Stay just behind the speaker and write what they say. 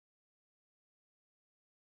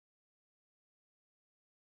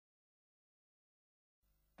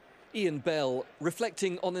Ian Bell,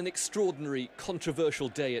 reflecting on an extraordinary, controversial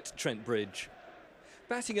day at Trent Bridge.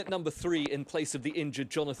 Batting at number 3 in place of the injured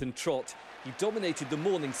Jonathan Trott, he dominated the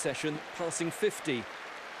morning session, passing 50.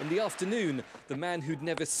 In the afternoon, the man who'd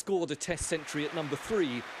never scored a Test century at number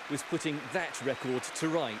 3 was putting that record to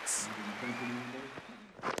rights.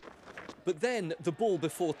 But then, the ball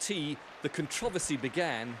before tea, the controversy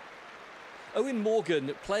began. Owain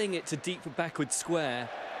Morgan playing it to deep backward square.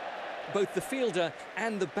 Both the fielder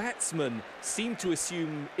and the batsman seemed to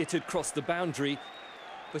assume it had crossed the boundary,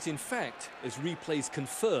 but in fact, as replays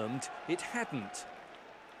confirmed, it hadn't.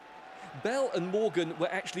 Bell and Morgan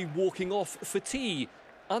were actually walking off for tea,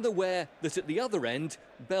 unaware that at the other end,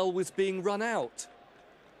 Bell was being run out.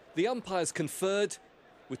 The umpires conferred,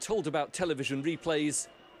 were told about television replays,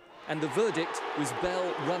 and the verdict was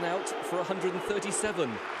Bell run out for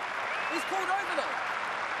 137. He's called over though.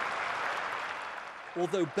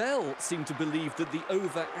 Although Bell seemed to believe that the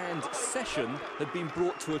over and session had been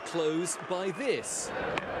brought to a close by this.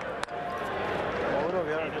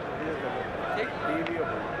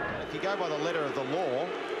 If you go by the letter of the law,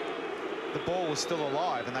 the ball was still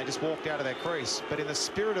alive and they just walked out of their crease. But in the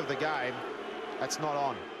spirit of the game, that's not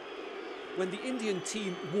on. When the Indian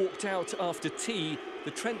team walked out after tea,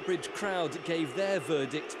 the Trent Bridge crowd gave their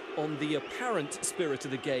verdict on the apparent spirit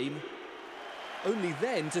of the game, only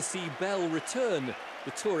then to see Bell return,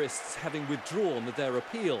 the tourists having withdrawn their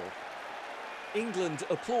appeal. England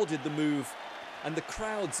applauded the move, and the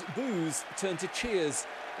crowd's boos turned to cheers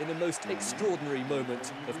in a most extraordinary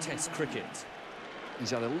moment of Test cricket. He's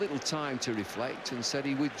had a little time to reflect and said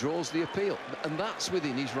he withdraws the appeal, and that's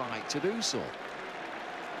within his right to do so.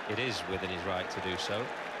 It is within his right to do so.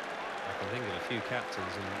 I can think of a few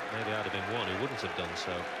captains, and maybe I'd have been one who wouldn't have done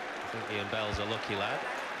so. I think Ian Bell's a lucky lad.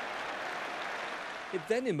 It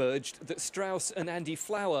then emerged that Strauss and Andy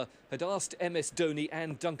Flower had asked MS Dhoni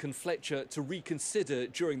and Duncan Fletcher to reconsider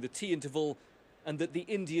during the tea interval, and that the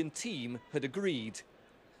Indian team had agreed.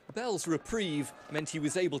 Bell's reprieve meant he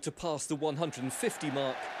was able to pass the 150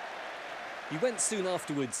 mark. He went soon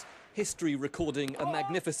afterwards, history recording a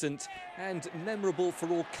magnificent and memorable for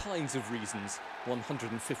all kinds of reasons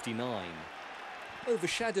 159.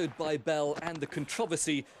 Overshadowed by Bell and the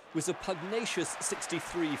controversy was a pugnacious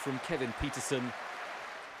 63 from Kevin Peterson,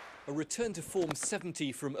 a return to form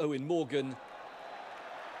 70 from Owain Morgan,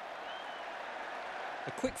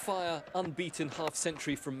 a quick-fire, unbeaten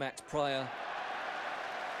half-century from Matt Pryor,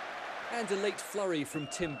 and a late flurry from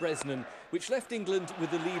Tim Bresnan, which left England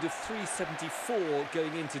with a lead of 374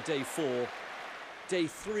 going into day 4. Day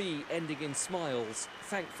 3 ending in smiles,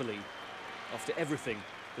 thankfully, after everything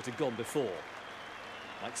that had gone before.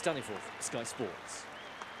 Mike Staniforth, Sky Sports.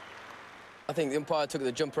 I think the umpire took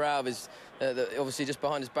the jumper out of his, obviously just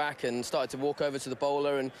behind his back, and started to walk over to the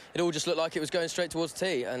bowler, and it all just looked like it was going straight towards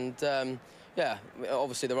tee. And yeah,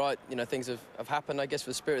 obviously the right, things have happened, I guess, for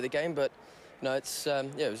the spirit of the game, but it's yeah,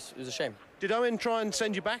 it was a shame. Did Owen try and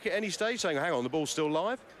send you back at any stage, saying, hang on, the ball's still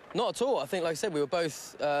live? Not at all. I think, like I said, we were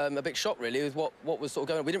both a bit shocked, really, with what was sort of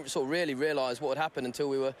going on. We didn't sort of really realise what had happened until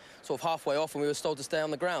we were sort of halfway off and we were told to stay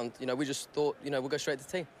on the ground. We just thought, we'll go straight to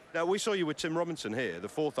tee. Now, we saw you with Tim Robinson here, the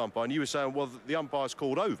 4th umpire, and you were saying, well, the umpire's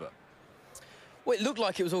called over. Well, it looked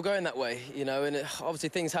like it was all going that way, and obviously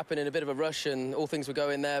things happened in a bit of a rush and all things were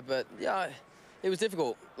going there, but, yeah, it was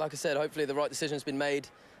difficult. Like I said, hopefully the right decision's been made.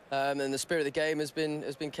 And the spirit of the game has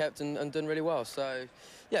been kept and done really well. So,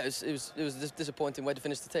 yeah, it was a disappointing way to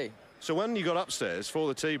finish the tee. So when you got upstairs for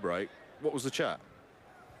the tea break, what was the chat?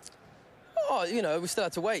 Oh, we still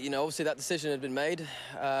had to wait. Obviously that decision had been made.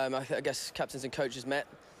 I guess captains and coaches met,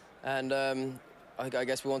 and I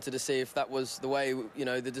guess we wanted to see if that was the way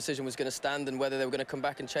the decision was going to stand and whether they were going to come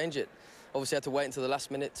back and change it. Obviously, I had to wait until the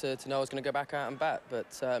last minute to know I was going to go back out and bat.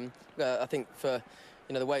 But I think for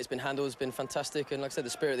the way it's been handled has been fantastic, and like I said, the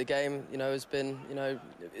spirit of the game, has been,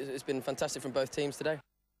 it's been fantastic from both teams today.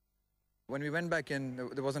 When we went back in,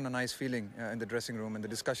 there wasn't a nice feeling in the dressing room, and the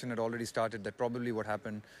discussion had already started that probably what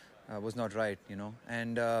happened was not right,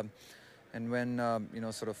 And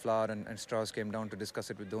when sort of Flower and Strauss came down to discuss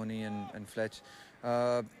it with Dhoni and Fletch,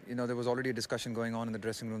 there was already a discussion going on in the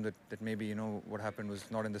dressing room that maybe what happened was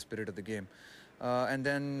not in the spirit of the game. And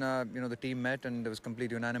then, the team met, and there was complete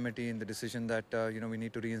unanimity in the decision that, we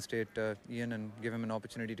need to reinstate Ian and give him an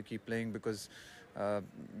opportunity to keep playing because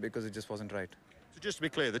it just wasn't right. So just to be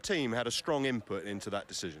clear, the team had a strong input into that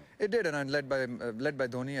decision. It did, and led by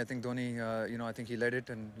Dhoni. I think Dhoni, I think he led it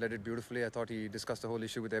and led it beautifully. I thought he discussed the whole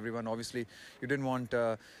issue with everyone. Obviously, you didn't want,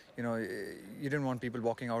 you didn't want people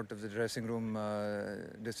walking out of the dressing room,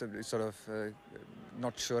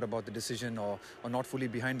 not sure about the decision or not fully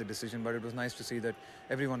behind the decision, but it was nice to see that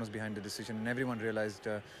everyone was behind the decision and everyone realized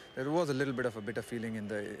there was a little bit of a bitter feeling in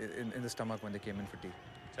the stomach when they came in for tea.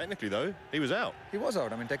 Technically, though, he was out. He was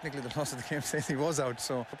out. I mean, technically, the loss of the game says he was out.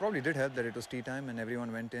 So it probably did help that it was tea time and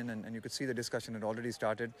everyone went in, and you could see the discussion had already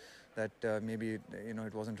started that maybe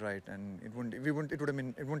it wasn't right, and it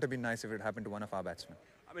wouldn't have been nice if it happened to one of our batsmen.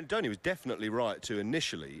 I mean, Dhoni was definitely right to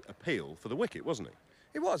initially appeal for the wicket, wasn't he?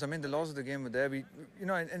 It was. I mean, the laws of the game were there. And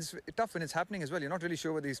it's tough when it's happening as well. You're not really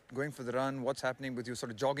sure whether he's going for the run, what's happening with you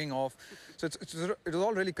sort of jogging off. So it was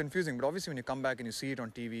all really confusing. But obviously, when you come back and you see it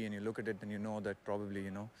on TV and you look at it, then you know that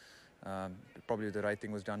probably, probably the right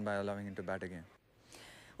thing was done by allowing him to bat again.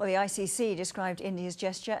 Well, the ICC described India's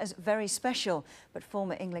gesture as very special, but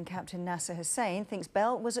former England captain Nasser Hussain thinks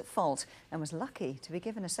Bell was at fault and was lucky to be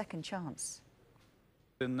given a second chance.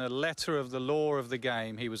 In the letter of the law of the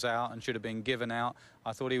game, he was out and should have been given out.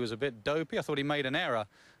 I thought he was a bit dopey. I thought he made an error.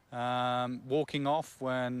 Walking off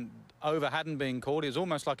when over hadn't been called. It was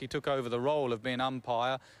almost like he took over the role of being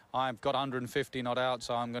umpire. I've got 150 not out,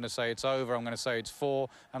 so I'm going to say it's over, I'm going to say it's 4,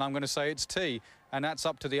 and I'm going to say it's tea. And that's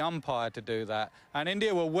up to the umpire to do that. And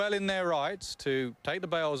India were well in their rights to take the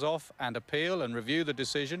bails off and appeal and review the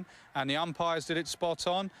decision. And the umpires did it spot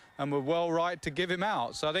on and were well right to give him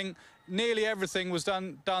out. So I think nearly everything was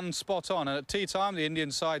done spot on. And at tea time, the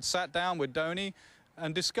Indian side sat down with Dhoni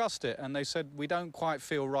and discussed it. And they said, we don't quite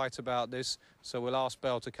feel right about this, so we'll ask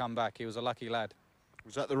Bell to come back. He was a lucky lad.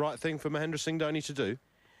 Was that the right thing for Mahendra Singh Dhoni to do?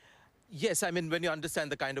 Yes, I mean, when you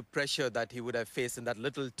understand the kind of pressure that he would have faced in that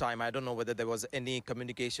little time, I don't know whether there was any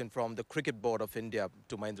communication from the Cricket Board of India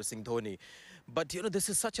to Mahendra Singh Dhoni. But, this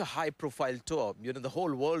is such a high-profile tour. The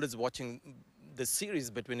whole world is watching the series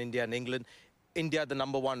between India and England. India, the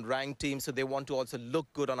 #1 ranked team, so they want to also look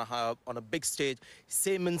good on a big stage.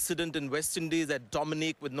 Same incident in West Indies at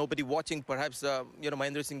Dominic with nobody watching. Perhaps,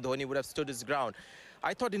 Mahendra Singh Dhoni would have stood his ground.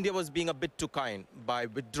 I thought India was being a bit too kind by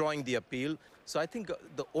withdrawing the appeal. So I think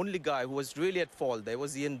the only guy who was really at fault there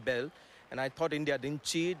was Ian Bell. And I thought India didn't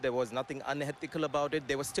cheat. There was nothing unethical about it.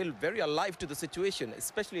 They were still very alive to the situation,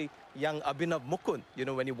 especially young Abhinav Mukund.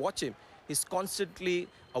 When you watch him, he's constantly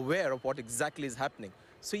aware of what exactly is happening.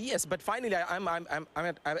 So yes, but finally I'm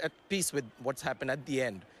at peace with what's happened at the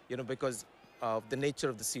end, because of the nature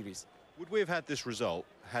of the series. Would we have had this result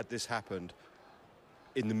had this happened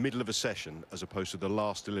in the middle of a session as opposed to the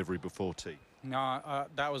last delivery before tea? No,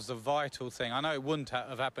 that was the vital thing. I know it wouldn't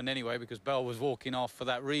have happened anyway because Bell was walking off for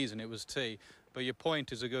that reason. It was tea. But your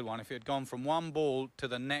point is a good one. If it had gone from one ball to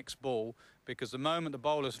the next ball, because the moment the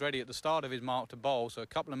bowler's ready at the start of his mark to bowl, so a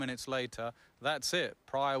couple of minutes later, that's it.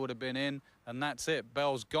 Pryor would have been in, and that's it.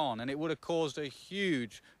 Bell's gone, and it would have caused a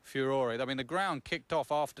huge furore. I mean, the ground kicked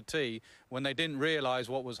off after tea when they didn't realise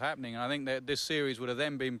what was happening, and I think that this series would have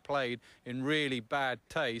then been played in really bad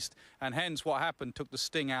taste, and hence what happened took the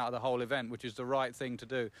sting out of the whole event, which is the right thing to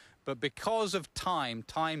do. But because of time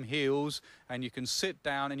heals, and you can sit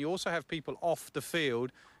down, and you also have people off the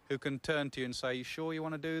field who can turn to you and say, you sure you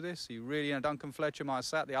want to do this? You really, Duncan Fletcher might have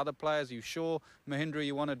sat, the other players, you sure, Mahindra,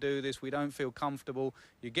 you want to do this? We don't feel comfortable.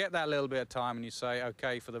 You get that little bit of time and you say,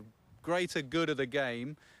 OK, for the greater good of the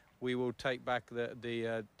game, we will take back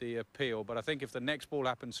the appeal. But I think if the next ball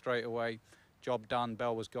happened straight away, job done,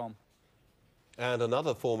 Bell was gone. And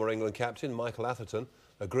another former England captain, Michael Atherton,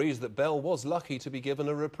 agrees that Bell was lucky to be given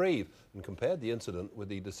a reprieve and compared the incident with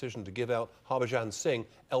the decision to give out Harbhajan Singh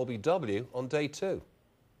LBW on day 2.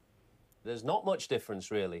 There's not much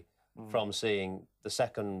difference, really, from seeing the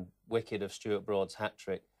second wicket of Stuart Broad's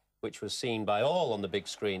hat-trick, which was seen by all on the big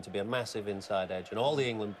screen to be a massive inside edge, and all the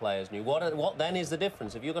England players knew. What then is the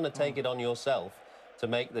difference? If you're going to take it on yourself to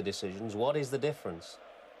make the decisions, what is the difference?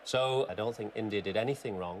 So I don't think India did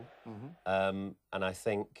anything wrong. And I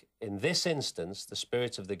think in this instance, the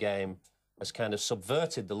spirit of the game has kind of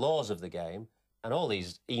subverted the laws of the game. And all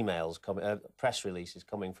these emails, press releases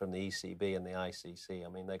coming from the ECB and the ICC, I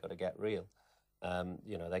mean, they've got to get real.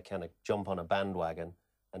 They kind of jump on a bandwagon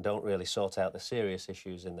and don't really sort out the serious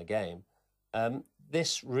issues in the game.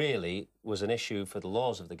 This really was an issue for the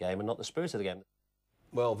laws of the game and not the spirit of the game.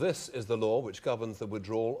 Well, this is the law which governs the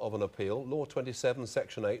withdrawal of an appeal. Law 27,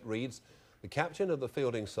 Section 8 reads, the captain of the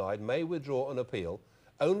fielding side may withdraw an appeal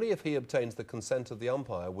only if he obtains the consent of the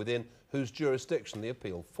umpire within whose jurisdiction the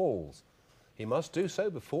appeal falls. He must do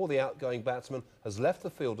so before the outgoing batsman has left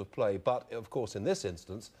the field of play, but, of course, in this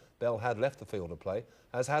instance, Bell had left the field of play,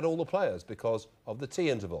 as had all the players because of the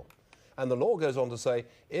tea interval. And the law goes on to say,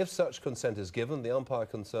 if such consent is given, the umpire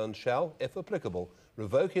concerned shall, if applicable,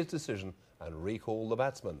 revoke his decision and recall the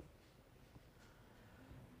batsman.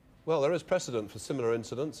 Well, there is precedent for similar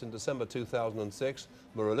incidents. In December 2006,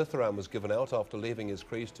 Muralitharan was given out after leaving his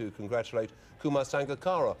crease to congratulate Kumar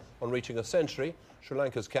Sangakkara on reaching a century. Sri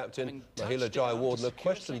Lanka's captain, Mahela Jayawardene,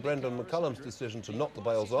 questioned Brendan McCullum's decision to knock the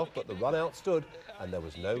bails off, but the run-out stood and there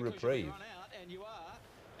was no reprieve.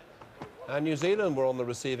 And New Zealand were on the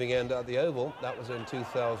receiving end at the Oval. That was in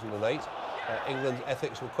 2008. England's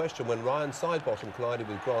ethics were questioned when Ryan Sidebottom collided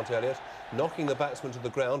with Grant Elliott, knocking the batsman to the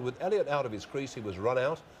ground. With Elliott out of his crease, he was run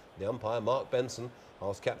out. The umpire, Mark Benson,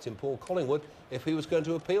 asked captain Paul Collingwood if he was going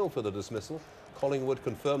to appeal for the dismissal. Collingwood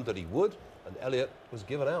confirmed that he would, and Elliott was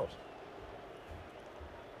given out.